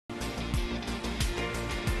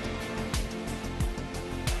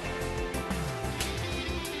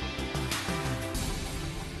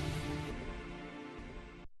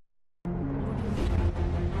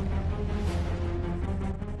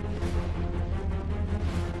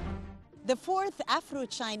The fourth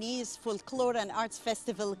Afro-Chinese Folklore and Arts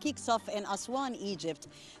Festival kicks off in Aswan, Egypt.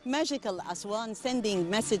 Magical Aswan, sending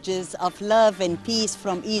messages of love and peace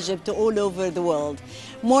from Egypt to all over the world.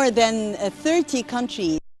 More than 30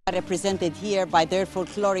 countries are represented here by their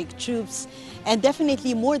folkloric troops, and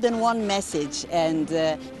definitely more than one message. And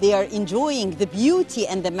they are enjoying the beauty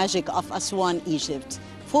and the magic of Aswan, Egypt.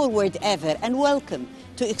 Forward ever, and welcome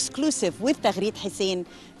to Exclusive with Taghreed Hussein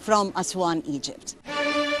from Aswan, Egypt.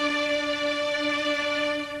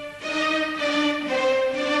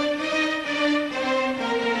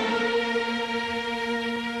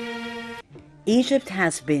 Egypt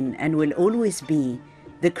has been and will always be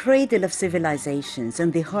the cradle of civilizations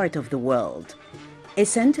and the heart of the world, a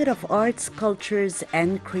center of arts, cultures,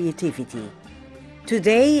 and creativity.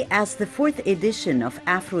 Today, as the fourth edition of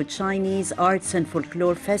Afro-Chinese Arts and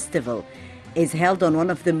Folklore Festival is held on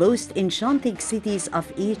one of the most enchanting cities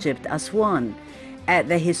of Egypt, Aswan, at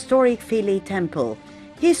the historic Philae Temple,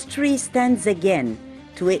 history stands again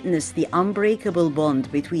to witness the unbreakable bond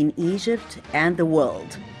between Egypt and the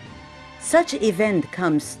world. Such event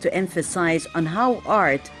comes to emphasize on how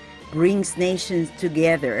art brings nations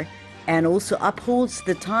together and also upholds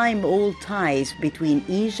the time-old ties between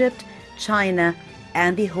Egypt, China,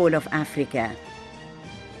 and the whole of Africa.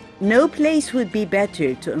 No place would be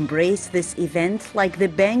better to embrace this event like the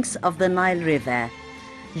banks of the Nile River.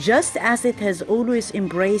 Just as it has always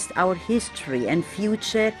embraced our history and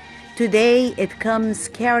future, today it comes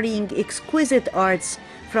carrying exquisite arts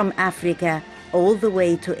from Africa all the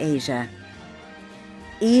way to Asia.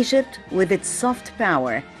 Egypt, with its soft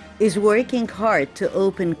power, is working hard to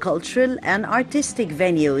open cultural and artistic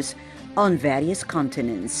venues on various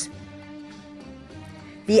continents.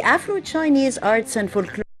 The Afro-Chinese Arts and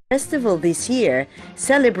Folklore Festival this year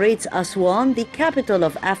celebrates Aswan, the capital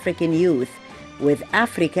of African youth, with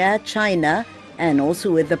Africa, China, and also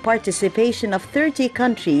with the participation of 30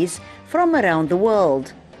 countries from around the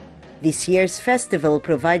world. This year's festival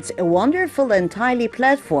provides a wonderful and timely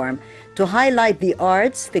platform to highlight the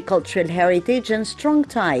arts, the cultural heritage, and strong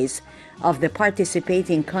ties of the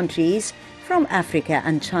participating countries from Africa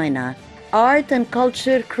and China. Art and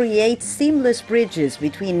culture create seamless bridges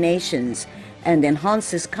between nations and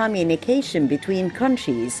enhances communication between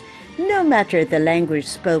countries, no matter the language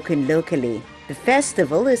spoken locally. The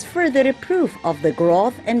festival is further a proof of the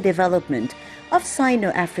growth and development of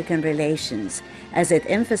Sino-African relations, as it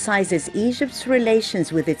emphasizes Egypt's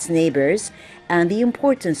relations with its neighbors and the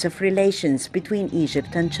importance of relations between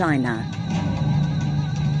Egypt and China.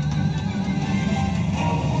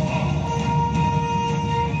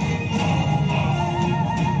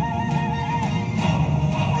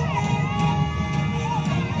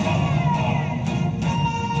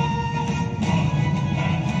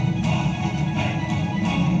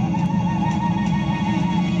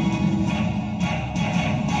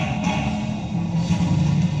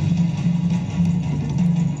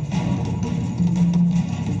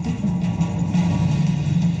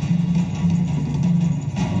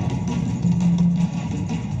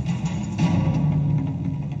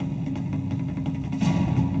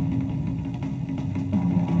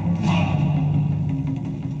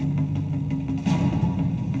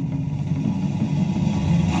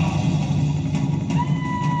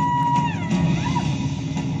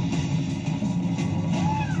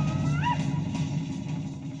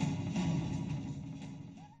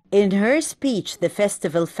 In her speech, the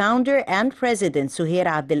festival founder and president, Suhair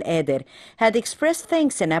Abdelkader, had expressed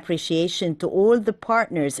thanks and appreciation to all the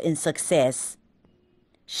partners in success.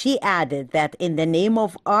 She added that in the name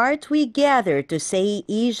of art, we gather to say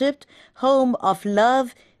Egypt, home of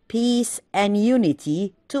love, peace, and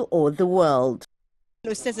unity to all the world.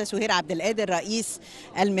 الأستاذة سهير عبد القادر رئيس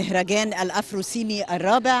المهرجان الأفروسيني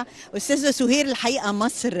الرابع. أستاذة سهير، الحقيقة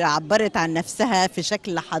مصر عبرت عن نفسها في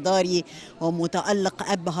شكل حضاري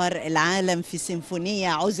ومتألق أبهر العالم في سيمفونية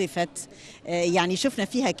عزفت، يعني شفنا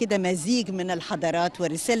فيها كده مزيج من الحضارات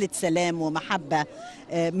ورسالة سلام ومحبة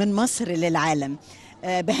من مصر للعالم.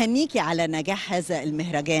 بهنيكي على نجاح هذا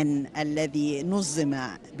المهرجان الذي نظم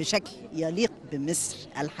بشكل يليق بمصر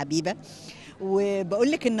الحبيبة،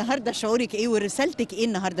 وبقول لك النهارده شعورك ايه ورسالتك ايه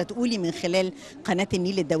النهارده تقولي من خلال قناة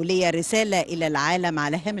النيل الدولية رسالة إلى العالم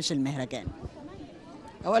على هامش المهرجان.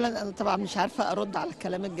 اولا انا طبعا مش عارفه ارد على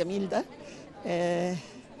الكلام الجميل ده.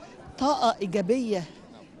 طاقه ايجابيه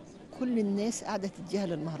كل الناس قاعده تديها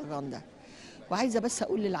للمهرجان ده، وعايزه بس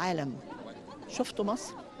اقول للعالم شفتوا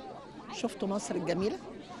مصر، شفتوا مصر الجميله،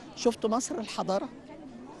 شفتوا مصر الحضاره،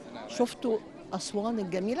 شفتوا أسوان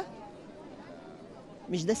الجميله.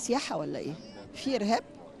 مش ده السياحه ولا ايه؟ في ارهاب؟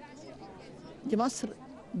 دي مصر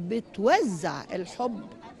بتوزع الحب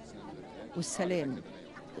والسلام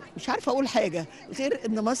مش عارفه اقول حاجه غير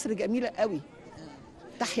ان مصر جميله قوي.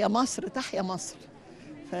 تحيا مصر، تحيا مصر.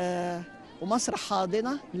 ف... ومصر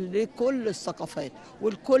حاضنه لكل الثقافات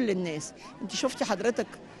ولكل الناس. انت شفتي حضرتك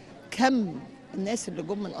كم الناس اللي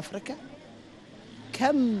جم من افريقيا،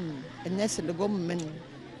 كم الناس اللي جم من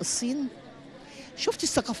الصين. شفتي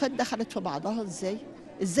الثقافات دخلت في بعضها ازاي،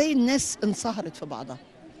 ازاي الناس انصهرت في بعضها.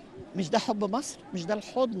 مش ده حب مصر؟ مش ده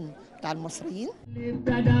الحضن بتاع المصريين؟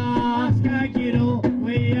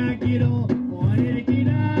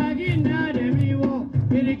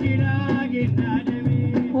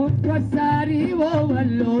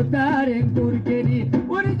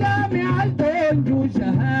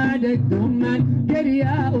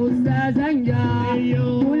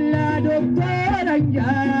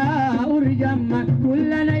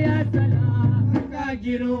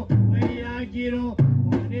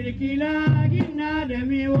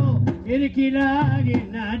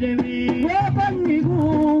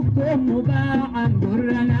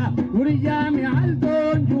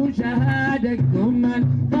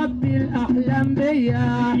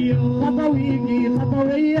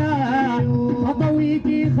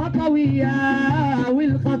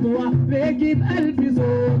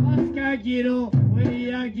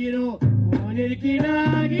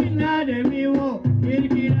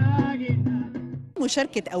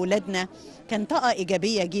 مشاركة أولادنا كان طاقة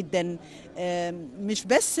إيجابية جدا، مش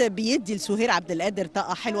بس بيدي لسهير عبد القادر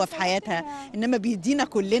طاقة حلوة في حياتها، إنما بيدينا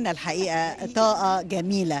كلنا الحقيقة طاقة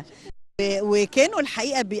جميلة. وكانوا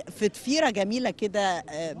الحقيقة في ضفيرة جميلة كده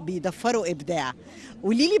بيضفروا إبداع.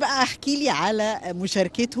 قوليلي بقى، احكي لي على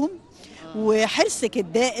مشاركتهم وحرصك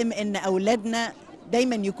الدائم إن أولادنا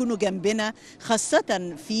دايما يكونوا جنبنا،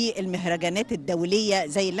 خاصة في المهرجانات الدولية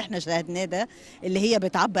زي اللي احنا شاهدناه ده، اللي هي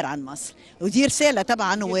بتعبر عن مصر. ودي رسالة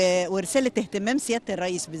طبعا ورسالة اهتمام سيادة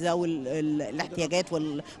الرئيس بذوي الاحتياجات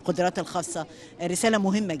والقدرات الخاصة، رسالة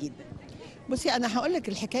مهمة جدا. بصي، أنا هقول لك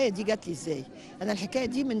الحكاية دي جات لي إزاي. أنا الحكاية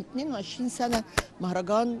دي من 22 سنة،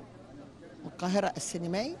 مهرجان القاهرة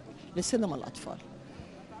السينمائي لسينما الأطفال.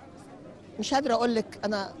 مش قادرة أقول لك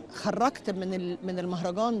أنا خرجت من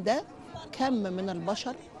المهرجان ده كم من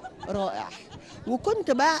البشر رائع.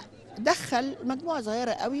 وكنت بقى دخل مجموعة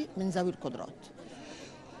صغيرة قوي من ذوي القدرات.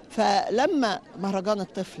 فلما مهرجان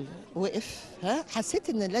الطفل وقف، حسيت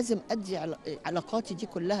ان لازم ادي علاقاتي دي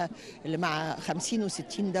كلها اللي مع 50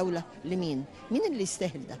 و60 دولة لمين؟ مين اللي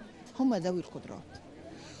يستاهل ده؟ هم ذوي القدرات.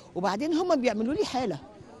 وبعدين هم بيعملوا لي حالة،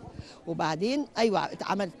 وبعدين ايوه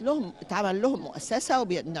اتعمل لهم مؤسسة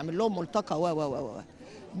وبنعمل لهم ملتقى و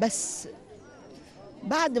بس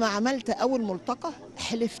بعد ما عملت أول ملتقى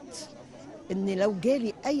حلفت إن لو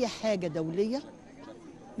جالي أي حاجة دولية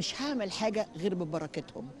مش هعمل حاجة غير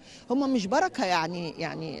ببركتهم. هم مش بركة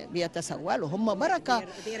يعني بيتسولوا، هم بركة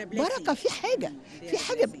في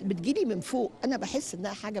حاجة بتجيلي من فوق. أنا بحس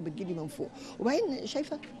إنها حاجة بتجيلي من فوق. وبعدين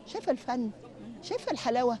شايفة الفن، شايفة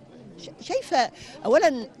الحلاوة، شايفة.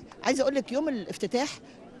 أولا عايزة أقول لك يوم الافتتاح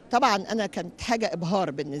طبعا أنا كانت حاجة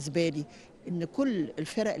إبهار بالنسبة لي، إن كل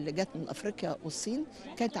الفرق اللي جت من أفريقيا والصين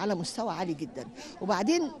كانت على مستوى عالي جدا.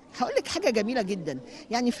 وبعدين هقول لك حاجة جميلة جدا،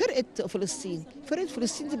 يعني فرقة فلسطين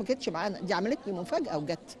دي ما كانتش معانا، دي عملت لي مفاجأة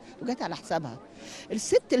وجت على حسابها.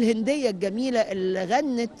 الست الهندية الجميلة اللي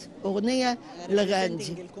غنت أغنية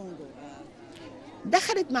لغاندي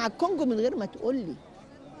دخلت مع الكونجو من غير ما تقول لي،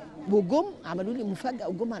 وجم عملوا لي مفاجأة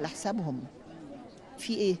وجم على حسابهم.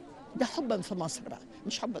 في إيه؟ ده حبا في مصر بقى،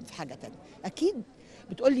 مش حبا في حاجة تانية. أكيد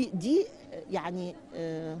بتقولي دي يعني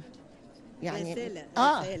رسالة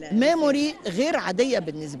ميموري غير عادية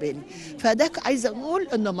بالنسبة لي. فده عايزة نقول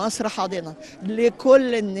إن مصر حاضنة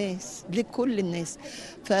لكل الناس.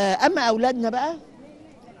 فأما أولادنا بقى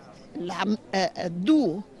اللي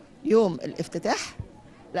أدوه يوم الافتتاح،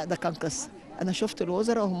 لا ده كان قصة. أنا شفت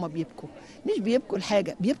الوزراء وهم بيبكوا، مش بيبكوا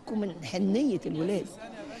الحاجة، بيبكوا من حنية الولاد.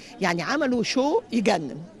 يعني عملوا شو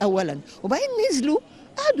يجنن أولا، وبعدين نزلوا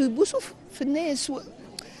قعدوا يبوسوا في الناس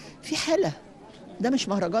في حالة. ده مش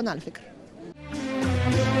مهرجان على فكرة.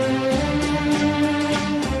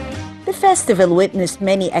 The festival witnessed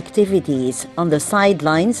many activities. On the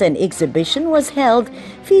sidelines, an exhibition was held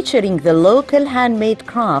featuring the local handmade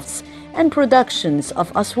crafts and productions of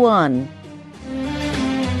Aswan.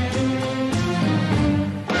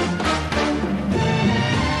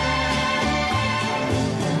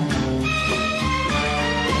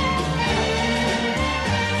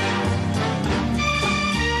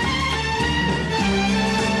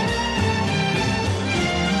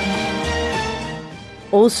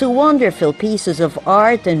 Also wonderful pieces of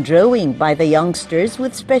art and drawing by the youngsters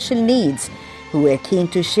with special needs who were keen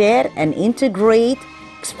to share and integrate,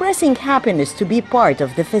 expressing happiness to be part of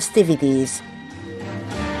the festivities.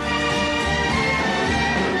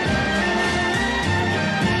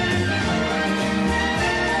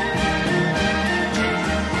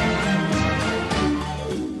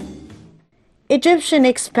 Egyptian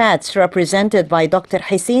expats represented by Dr.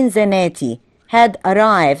 Hussein Zanati had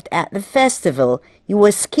arrived at the festival. He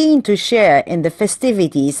was keen to share in the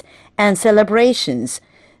festivities and celebrations.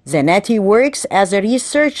 Zanati works as a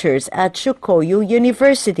researcher at Chokoyu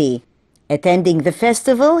University. Attending the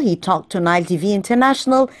festival, he talked to Nile TV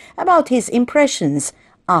International about his impressions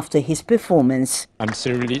after his performance. I'm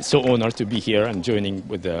really so honored to be here and joining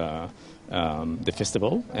with the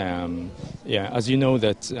festival. Yeah, as you know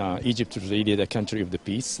that Egypt is really the country of the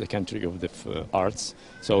peace, the country of the arts.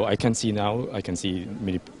 So I can see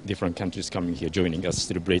many different countries coming here, joining us,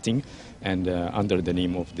 celebrating, and under the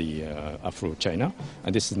name of the Afro-China.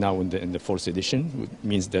 And this is now in the fourth edition, which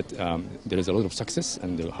means that there is a lot of success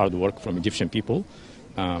and hard work from Egyptian people.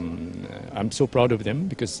 I'm so proud of them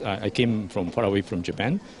because I came from far away from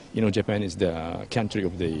Japan. You know, Japan is the country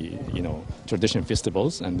of the traditional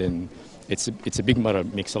festivals, and then it's a big matter.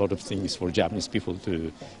 Makes a lot of things for Japanese people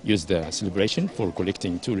to use the celebration for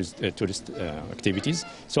collecting tourist activities.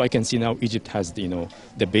 So I can see now Egypt has the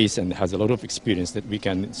base and has a lot of experience that we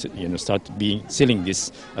can start selling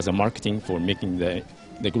this as a marketing for making the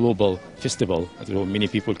global festival, so many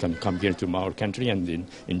people can come here to our country and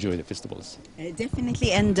enjoy the festivals.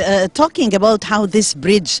 Definitely, and talking about how this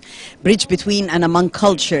bridge between and among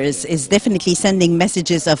cultures is definitely sending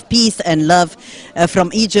messages of peace and love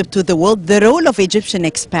from Egypt to the world. The role of Egyptian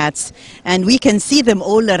expats, and we can see them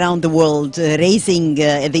all around the world raising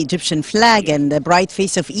the Egyptian flag and the bright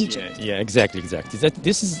face of Egypt. Yeah, exactly.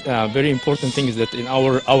 This is a very important thing, is that in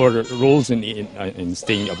our roles in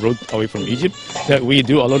staying abroad away from Egypt, that we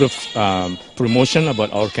do a lot of promotion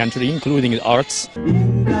about our country, including the arts.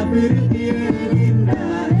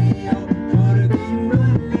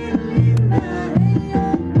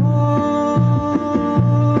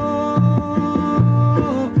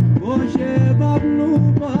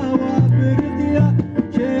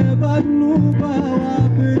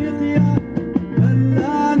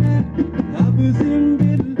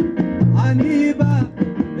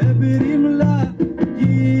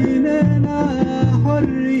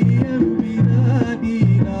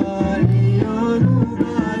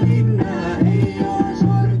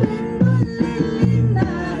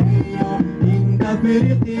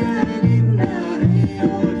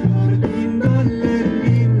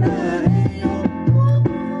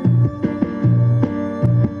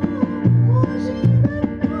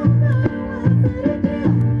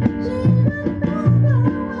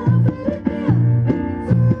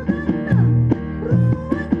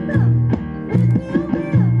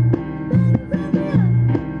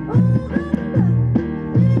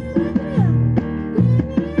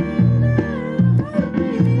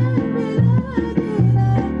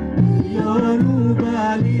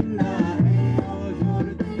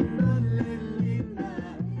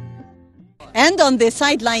 And on the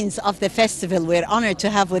sidelines of the festival, we're honored to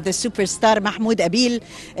have with the superstar Mahmoud Abil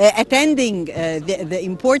attending the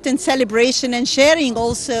important celebration and sharing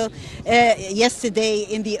also yesterday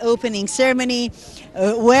in the opening ceremony.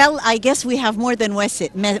 Well, I guess we have more than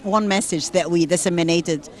one message that we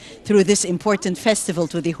disseminated through this important festival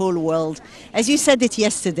to the whole world. As you said it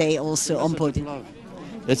yesterday also on podium.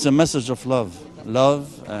 It's a message of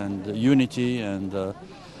love and unity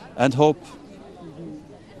and hope.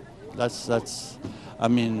 That's. I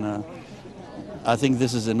mean, I think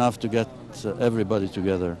this is enough to get everybody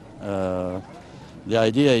together. The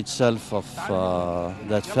idea itself of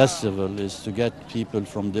that festival is to get people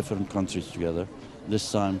from different countries together. This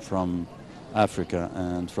time from Africa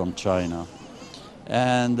and from China,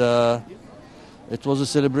 and it was a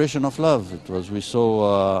celebration of love. We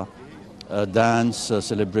saw a dance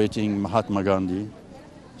celebrating Mahatma Gandhi.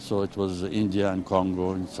 So it was India and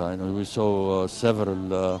Congo inside. And we saw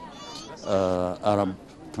several Arab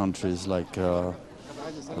countries like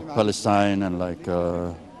Palestine and like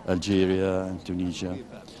Algeria and Tunisia.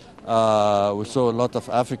 We saw a lot of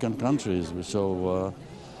African countries. We saw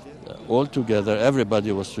all together,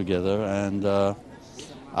 everybody was together. And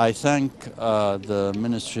I thank the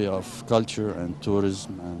Ministry of Culture and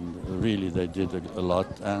Tourism, and really they did a lot.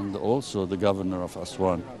 And also the governor of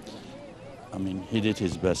Aswan. I mean, he did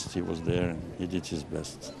his best. He was there and he did his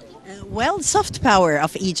best. Well, soft power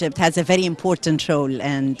of Egypt has a very important role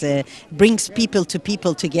and brings people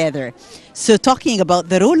together. So talking about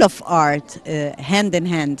the role of art hand in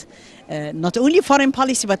hand, not only foreign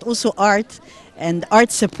policy but also art, and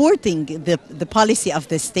art supporting the policy of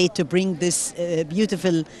the state to bring this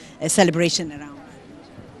beautiful celebration around.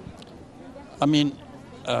 I mean,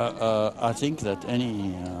 I think that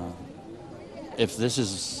if this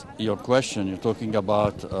is your question, you're talking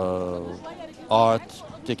about art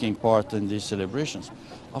taking part in these celebrations.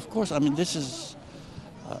 Of course, I mean, this is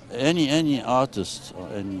any artist, or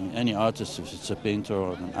any artist, if it's a painter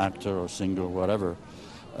or an actor or singer or whatever,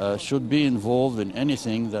 should be involved in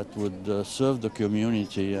anything that would serve the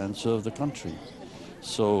community and serve the country.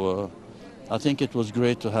 So I think it was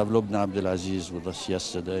great to have Lubna Abdelaziz with us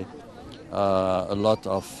yesterday. A lot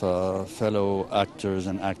of fellow actors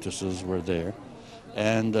and actresses were there.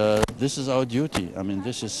 And this is our duty. I mean,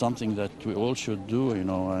 this is something that we all should do, you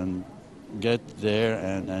know, and get there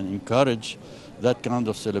and encourage that kind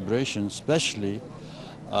of celebration. Especially,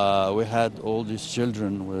 we had all these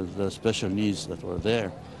children with special needs that were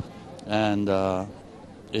there. And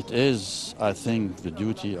it is, I think, the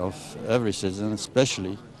duty of every citizen,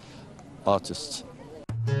 especially artists.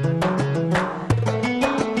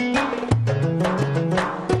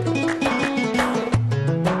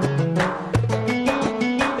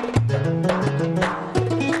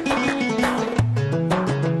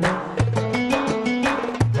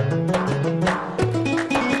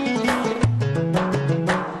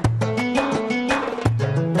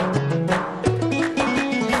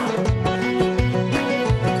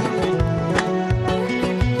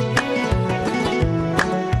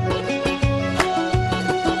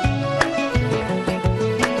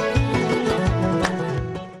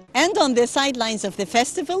 And on the sidelines of the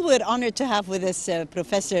festival, we're honored to have with us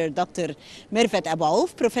Professor Dr. Mirfat Abu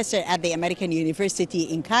Auf, professor at the American University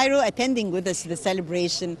in Cairo, attending with us the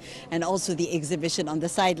celebration and also the exhibition on the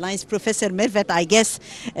sidelines. Professor Mirfat, I guess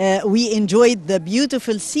we enjoyed the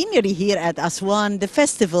beautiful scenery here at Aswan. The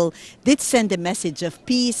festival did send a message of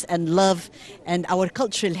peace and love and our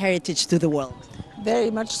cultural heritage to the world.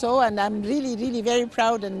 Very much so, and I'm really very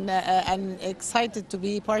proud and excited to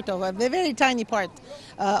be part of a very tiny part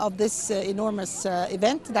of this enormous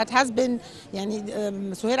event that has been,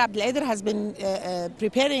 Suhair Abdelader has been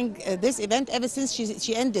preparing this event ever since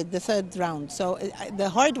she ended the third round. So the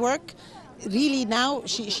hard work, really now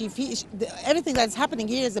she feels everything that's happening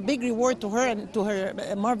here is a big reward to her and to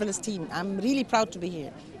her marvelous team. I'm really proud to be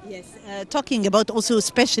here. Yes, talking about also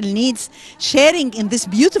special needs, sharing in this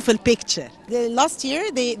beautiful picture. Last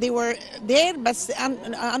year they were there, but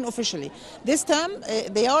unofficially. This time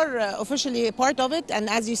they are officially a part of it, and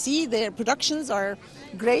as you see, their productions are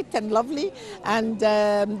great and lovely, and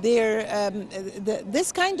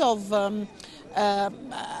this kind of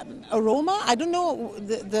aroma, I don't know,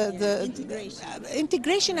 the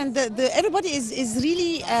integration and everybody is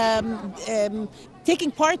really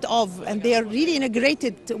taking part of, and they are really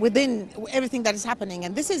integrated within everything that is happening.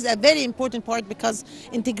 And this is a very important part because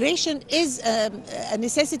integration is a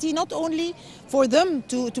necessity not only for them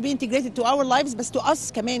to be integrated to our lives, but to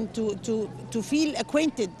us come in to feel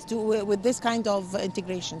acquainted with this kind of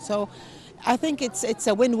integration. So I think it's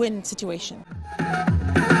a win-win situation.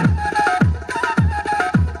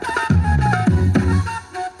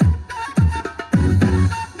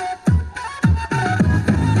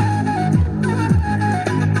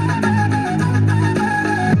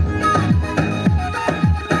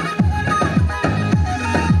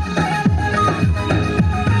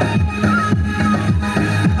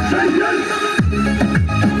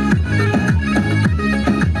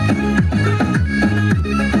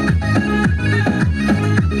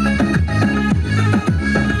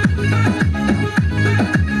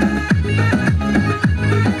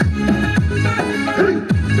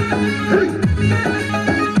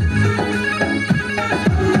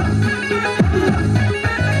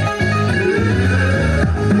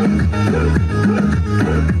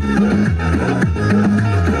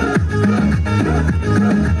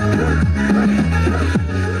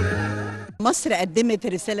 مصر قدمت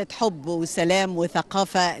رسالة حب وسلام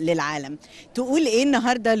وثقافة للعالم. تقول ايه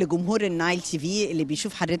النهاردة لجمهور النايل تي في اللي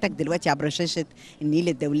بيشوف حضرتك دلوقتي عبر شاشة النيل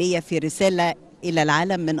الدولية في رسالة إلى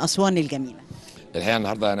العالم من أسوان الجميلة؟ الحقيقة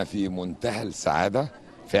النهاردة أنا في منتهى السعادة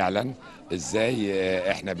فعلا،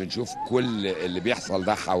 ازاي احنا بنشوف كل اللي بيحصل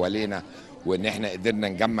ده حوالينا، وان احنا قدرنا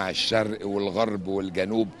نجمع الشرق والغرب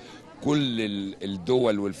والجنوب، كل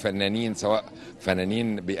الدول والفنانين، سواء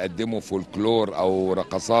فنانين بيقدموا فولكلور او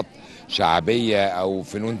رقصات شعبية او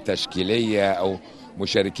فنون تشكيلية او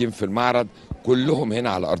مشاركين في المعرض، كلهم هنا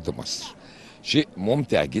على ارض مصر. شيء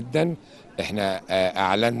ممتع جدا. احنا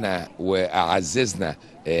اعلنا واعززنا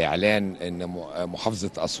اعلان ان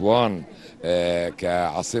محافظة اسوان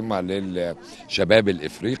كعاصمة للشباب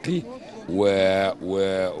الافريقي،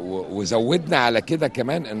 وزودنا على كده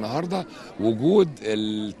كمان النهارده وجود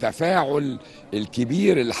التفاعل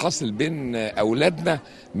الكبير اللي حاصل بين اولادنا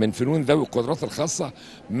من فنون ذوي القدرات الخاصه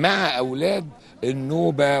مع اولاد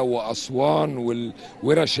النوبه واسوان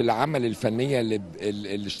والورش العمل الفنيه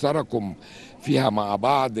اللي اشتركوا فيها مع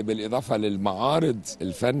بعض، بالاضافه للمعارض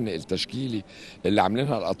الفن التشكيلي اللي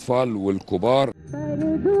عاملينها الاطفال والكبار.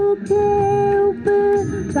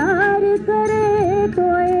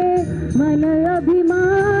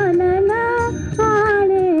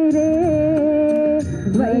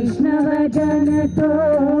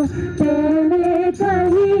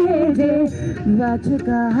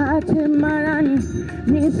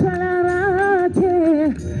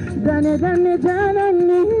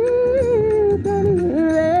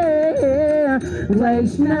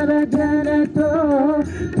 वैष्णव जन तो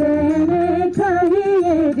तेरे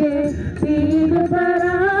कहिए दे पीर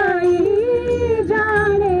पराई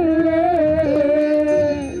जाने रे.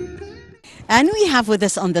 And we have with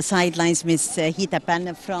us on the sidelines Ms. Hita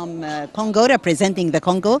Pan from Congo, representing the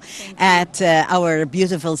Congo at our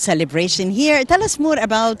beautiful celebration here. Tell us more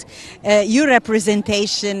about your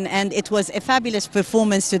representation, and it was a fabulous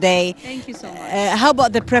performance today. Thank you so much. How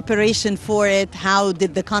about the preparation for it? How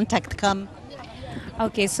did the contact come?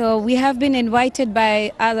 Okay, so we have been invited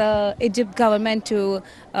by other Egypt government to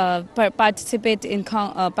participate in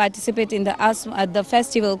the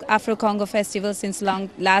festival, Afro-Congo festival, since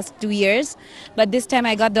last 2 years. But this time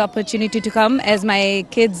I got the opportunity to come as my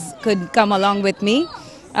kids could come along with me.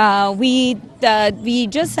 We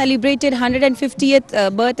just celebrated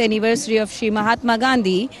 150th birth anniversary of Sri Mahatma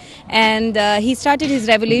Gandhi, and he started his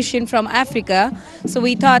revolution from Africa. So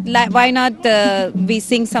we thought, why not we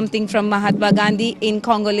sing something from Mahatma Gandhi in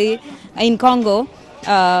Congo,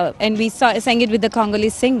 and we sang it with the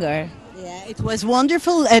Congolese singer. Yeah, it was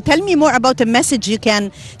wonderful. Tell me more about the message you can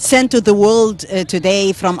send to the world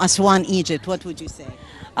today from Aswan, Egypt. What would you say?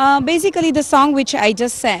 Basically, the song which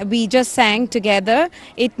we just sang together,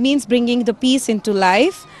 it means bringing the peace into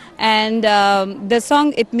life. And the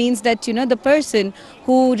song, it means that, you know, the person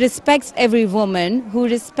who respects every woman, who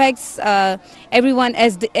respects everyone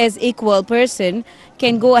as equal person,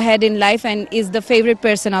 can go ahead in life and is the favorite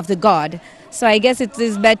person of the God. So I guess it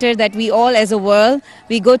is better that we all as a world,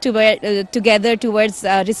 we go together towards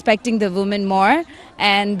respecting the woman more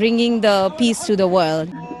and bringing the peace to the world.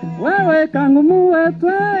 Wewe kangu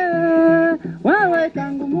muwetwe, wewe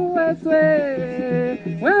kangu muwetwe,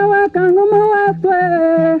 wewe kangu muwetwe,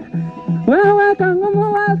 wewe kangu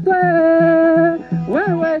muwetwe,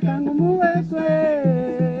 wewe kangu muwetwe,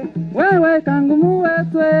 wewe kangu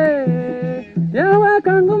muwetwe, wewe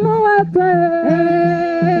kangu muwetwe,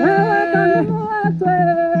 wewe kangu muwetwe.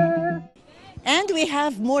 And we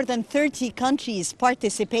have more than 30 countries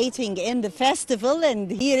participating in the festival,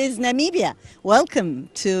 and here is Namibia.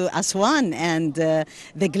 Welcome to Aswan and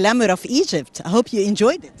the glamour of Egypt. I hope you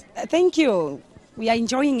enjoyed it. Thank you. We are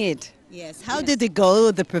enjoying it. Yes. How did it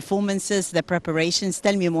go, the performances, the preparations?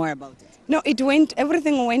 Tell me more about it. No,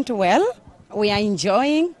 everything went well. We are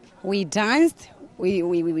enjoying. We danced. We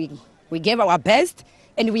gave our best,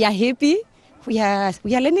 and we are happy. We are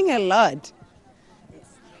learning a lot.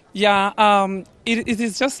 Yeah, it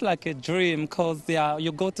is just like a dream, because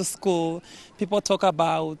you go to school, people talk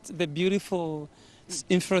about the beautiful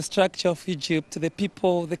infrastructure of Egypt, the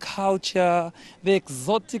people, the culture, the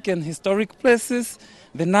exotic and historic places,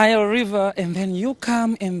 the Nile River, and then you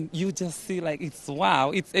come and you just see like it's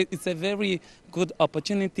wow. It's a very good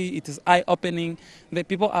opportunity. It is eye-opening. The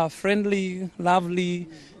people are friendly, lovely.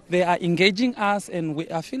 They are engaging us, and we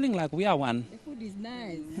are feeling like we are one. The food is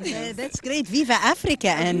nice. That's great. Viva Africa!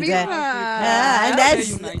 And Viva! And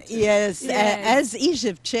as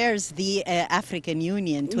Egypt chairs the African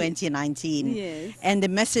Union 2019, yes, and the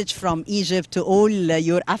message from Egypt to all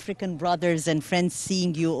your African brothers and friends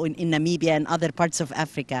seeing you in Namibia and other parts of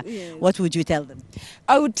Africa, yes, what would you tell them?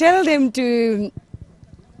 I would tell them to.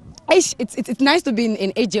 It's nice to be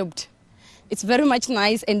in Egypt. It's very much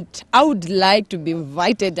nice, and I would like to be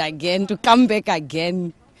invited again, to come back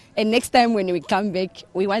again. And next time when we come back,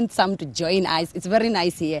 we want some to join us. It's very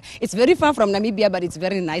nice here. It's very far from Namibia, but it's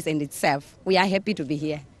very nice in itself. We are happy to be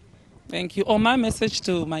here. Thank you. My message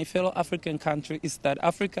to my fellow African country is that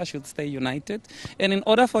Africa should stay united. And in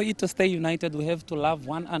order for it to stay united, we have to love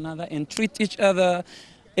one another and treat each other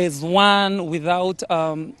as one without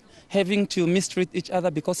having to mistreat each other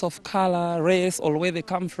because of color, race, or where they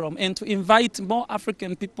come from, and to invite more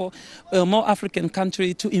African people, more African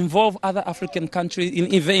countries to involve other African countries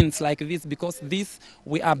in events like this, because this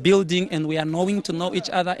we are building and we are knowing to know each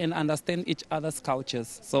other and understand each other's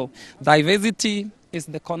cultures. So diversity is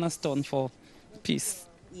the cornerstone for peace.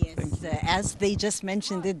 Yes, as they just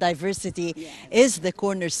mentioned, the diversity is the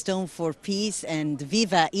cornerstone for peace, and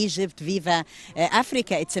Viva Egypt, Viva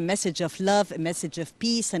Africa. It's a message of love, a message of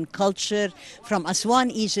peace and culture from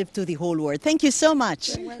Aswan, Egypt to the whole world. Thank you so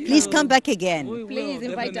much. Please come back again. Please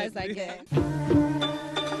invite us again.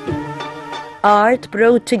 Art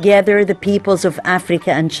brought together the peoples of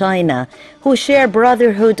Africa and China who share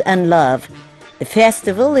brotherhood and love. The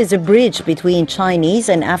festival is a bridge between Chinese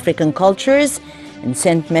and African cultures and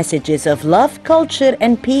sent messages of love, culture,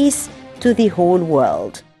 and peace to the whole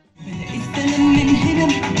world.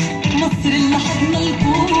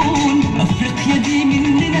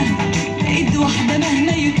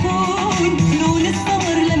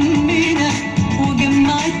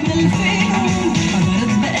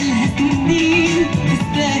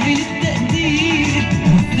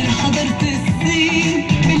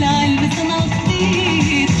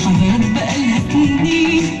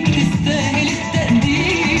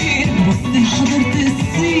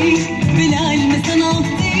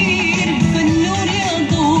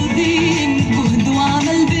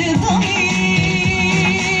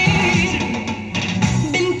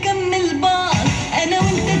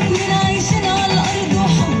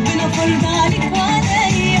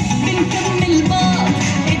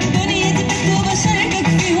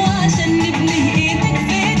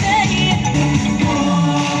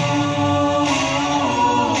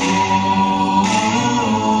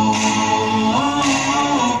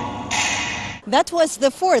 That was the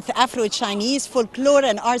 4th Afro-Chinese Folklore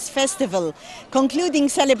and Arts Festival, concluding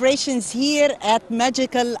celebrations here at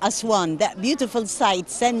magical Aswan, that beautiful site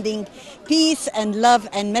sending peace and love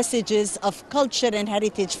and messages of culture and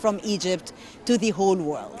heritage from Egypt to the whole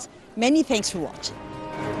world. Many thanks for watching.